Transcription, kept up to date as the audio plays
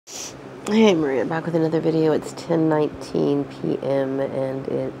Hey Maria, back with another video. It's 10:19 p.m. and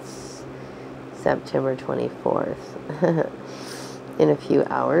it's September 24th. In a few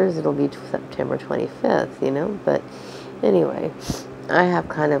hours, it'll be September 25th, you know? But anyway, I have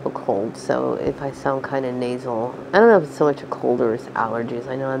kind of a cold, so if I sound kind of nasal, I don't know if it's so much a cold or it's allergies.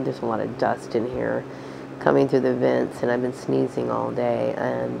 I know there's a lot of dust in here coming through the vents, and I've been sneezing all day,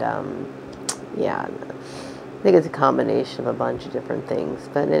 and yeah, I think it's a combination of a bunch of different things.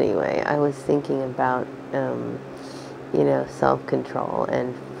 But anyway, I was thinking about, you know, self-control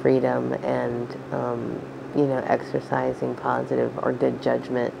and freedom and, you know, exercising positive or good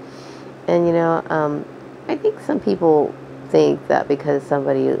judgment. And, you know, I think some people think that because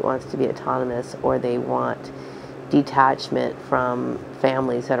somebody wants to be autonomous or they want detachment from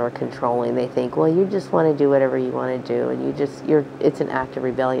families that are controlling, they think, well, you just want to do whatever you want to do, and it's an act of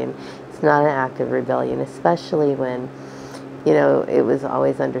rebellion. It's not an act of rebellion, especially when, you know, it was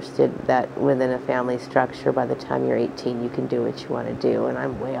always understood that within a family structure, by the time you're 18, you can do what you want to do, and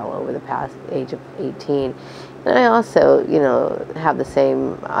I'm way all over the past age of 18. And I also, you know, have the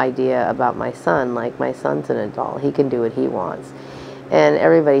same idea about my son. Like, my son's an adult. He can do what he wants, and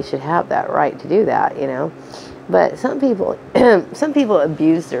everybody should have that right to do that, you know. But some people, some people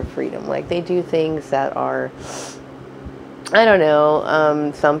abuse their freedom. Like, they do things that are, I don't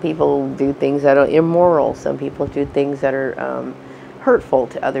know, some people do things that are immoral. Some people do things that are hurtful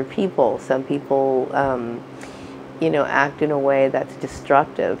to other people. Some people, you know, act in a way that's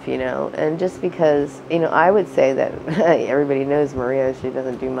destructive, you know. And just because, you know, I would say that everybody knows Maria, she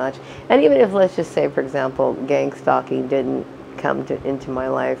doesn't do much. And even if, let's just say, for example, gang stalking didn't come into my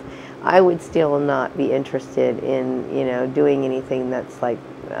life, I would still not be interested in, you know, doing anything that's like,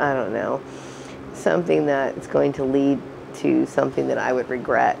 I don't know, something that's going to lead to something that I would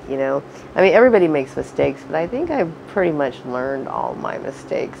regret, you know. I mean, everybody makes mistakes, but I think I've pretty much learned all my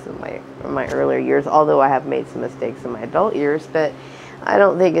mistakes in my earlier years, although I have made some mistakes in my adult years. But I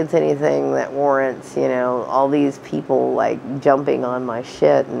don't think it's anything that warrants, you know, all these people like jumping on my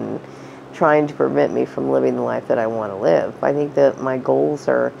shit and trying to prevent me from living the life that I want to live. I think that my goals,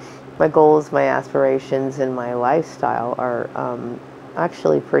 my aspirations, and my lifestyle are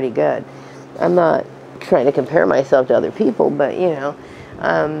actually pretty good. I'm not trying to compare myself to other people, but, you know,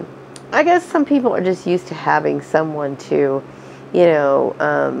 I guess some people are just used to having someone to, you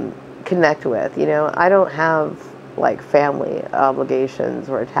know, connect with. You know, I don't have like family obligations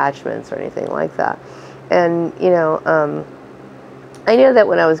or attachments or anything like that. And, you know, I know that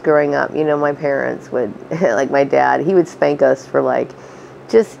when I was growing up, you know, my parents would, like my dad, he would spank us for like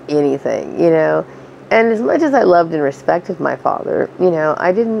just anything, you know. And as much as I loved and respected my father, you know,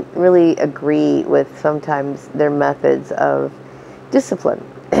 I didn't really agree with sometimes their methods of discipline.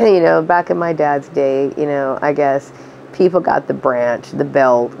 You know, back in my dad's day, you know, I guess people got the branch, the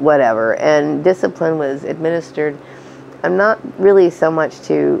belt, whatever, and discipline was administered. I'm not really so much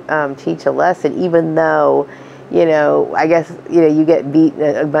to teach a lesson, even though, you know, I guess, you know, you get beat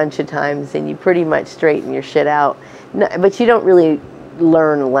a bunch of times and you pretty much straighten your shit out. No, but you don't really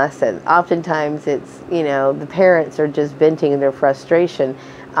learn a lesson. Oftentimes it's, you know, the parents are just venting their frustration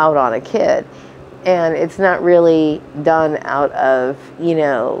out on a kid, and it's not really done out of, you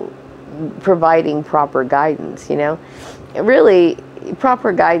know, providing proper guidance, you know. Really,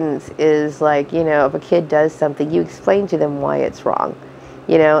 proper guidance is like, you know, if a kid does something, you explain to them why it's wrong,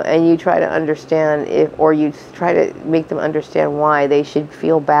 you know, and you try to understand or you try to make them understand why they should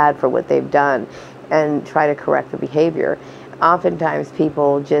feel bad for what they've done and try to correct the behavior. Oftentimes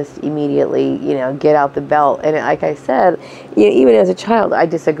people just immediately, you know, get out the belt. And like I said, you know, even as a child, I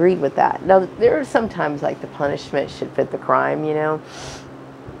disagreed with that. Now, there are sometimes like the punishment should fit the crime, you know,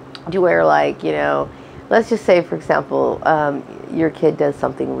 to where, like, you know, let's just say, for example, your kid does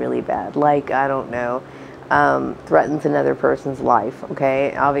something really bad, like, I don't know, threatens another person's life,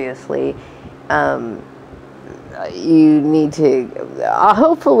 okay? Obviously, you need to,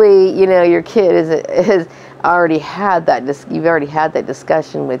 hopefully, you know, your kid is already had that, you've already had that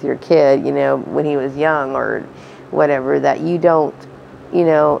discussion with your kid, you know, when he was young or whatever, that you don't, you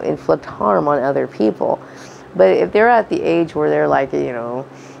know, inflict harm on other people. But if they're at the age where they're like, you know,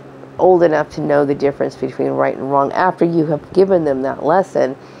 old enough to know the difference between right and wrong, after you have given them that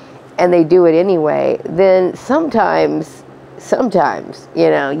lesson and they do it anyway, then sometimes, you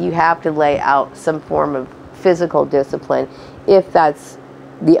know, you have to lay out some form of physical discipline if that's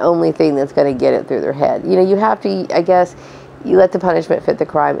the only thing that's going to get it through their head. You know, you have to, I guess, you let the punishment fit the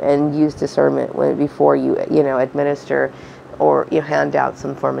crime and use discernment before you, you know, administer or you hand out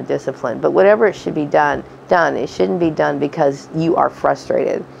some form of discipline. But whatever it should be done, it shouldn't be done because you are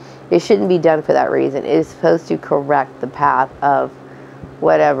frustrated. It shouldn't be done for that reason. It is supposed to correct the path of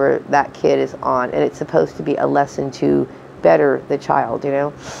whatever that kid is on, and it's supposed to be a lesson to better the child, you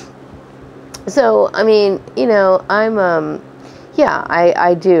know. So I mean, you know, yeah,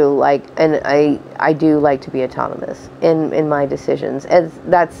 I do like, and I do like to be autonomous in my decisions, and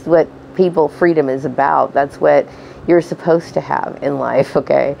that's what freedom is about. That's what you're supposed to have in life,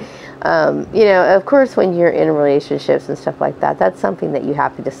 okay? You know, of course, when you're in relationships and stuff like that, that's something that you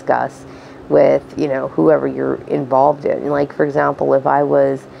have to discuss with, you know, whoever you're involved in. Like, for example, if I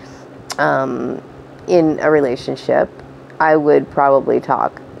was in a relationship, I would probably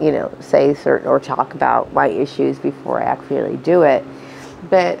talk, you know, say certain, or talk about my issues before I actually do it.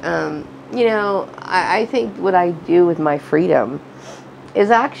 But, you know, I think what I do with my freedom is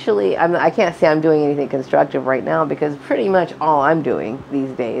actually, I can't say I'm doing anything constructive right now, because pretty much all I'm doing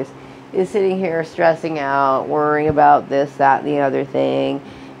these days is sitting here stressing out, worrying about this, that, and the other thing,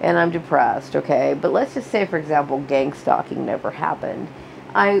 and I'm depressed, okay? But let's just say, for example, gang stalking never happened.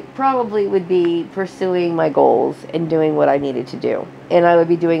 I probably would be pursuing my goals and doing what I needed to do. And I would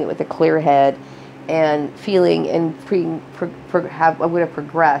be doing it with a clear head and feeling, and I would have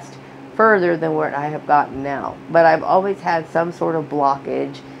progressed further than where I have gotten now. But I've always had some sort of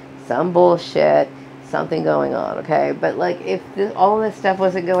blockage, some bullshit, something going on, okay? But like, if all of this stuff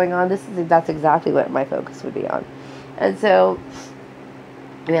wasn't going on, that's exactly what my focus would be on. And so,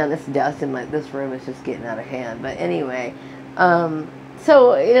 man, this dust in this room is just getting out of hand. But anyway,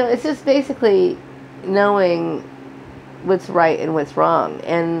 so, you know, it's just basically knowing what's right and what's wrong,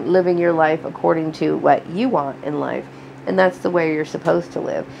 and living your life according to what you want in life. And that's the way you're supposed to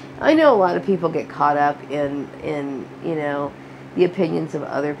live. I know a lot of people get caught up in you know, the opinions of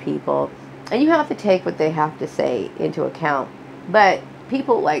other people, and you have to take what they have to say into account. But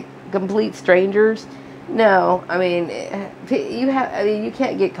people like complete strangers, no. I mean, you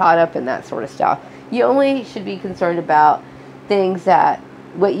can't get caught up in that sort of stuff. You only should be concerned about things that,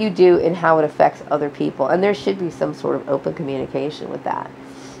 what you do and how it affects other people, and there should be some sort of open communication with that.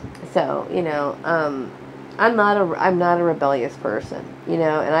 So, you know, I'm not a rebellious person, you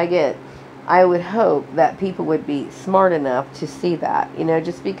know, and I would hope that people would be smart enough to see that, you know,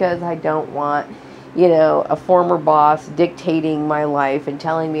 just because I don't want, you know, a former boss dictating my life and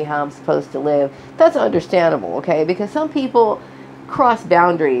telling me how I'm supposed to live. That's understandable, okay? Because some people cross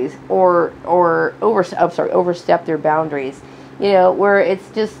boundaries or overstep their boundaries, you know, where it's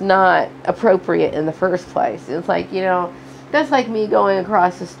just not appropriate in the first place. It's like, you know, that's like me going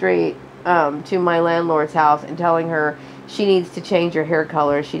across the street to my landlord's house and telling her she needs to change her hair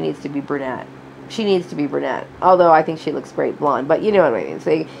color. She needs to be brunette. She needs to be brunette. Although I think she looks great blonde. But you know what I mean.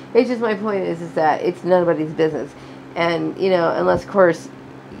 So it's just, my point is that it's nobody's business. And, you know, unless, of course,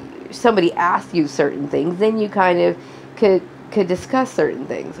 somebody asks you certain things, then you kind of could discuss certain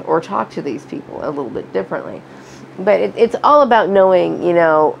things or talk to these people a little bit differently. But it's all about knowing, you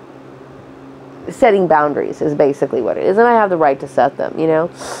know, setting boundaries is basically what it is. And I have the right to set them, you know.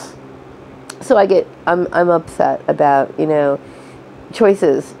 So I'm upset about, you know,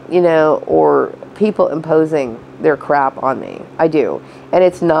 choices, you know, or people imposing their crap on me. I do. And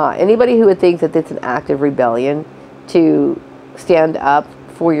it's not. Anybody who would think that it's an act of rebellion to stand up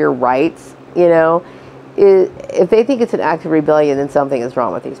for your rights, you know, if they think it's an act of rebellion, then something is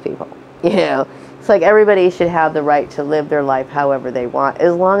wrong with these people. You know, it's like everybody should have the right to live their life however they want,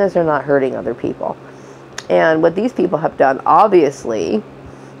 as long as they're not hurting other people. And what these people have done, obviously,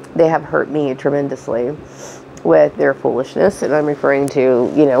 they have hurt me tremendously with their foolishness. And I'm referring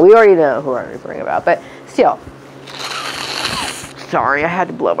to, you know, we already know who I'm referring about, but still. Sorry, I had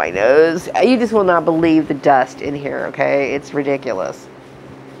to blow my nose. You just will not believe the dust in here, okay? It's ridiculous.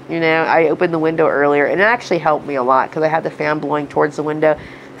 You know, I opened the window earlier, and it actually helped me a lot because I had the fan blowing towards the window,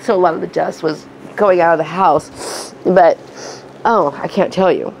 so a lot of the dust was going out of the house. But, oh, I can't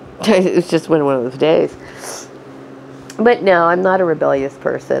tell you. It's just been one of those days. But no, I'm not a rebellious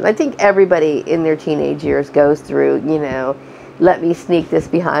person. I think everybody in their teenage years goes through, you know, let me sneak this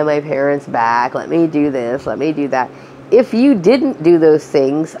behind my parents' back, let me do this, let me do that. If you didn't do those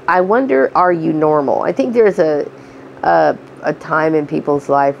things, I wonder, are you normal? I think there's a time in people's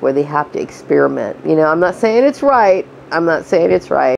life where they have to experiment. You know, I'm not saying it's right. I'm not saying it's right.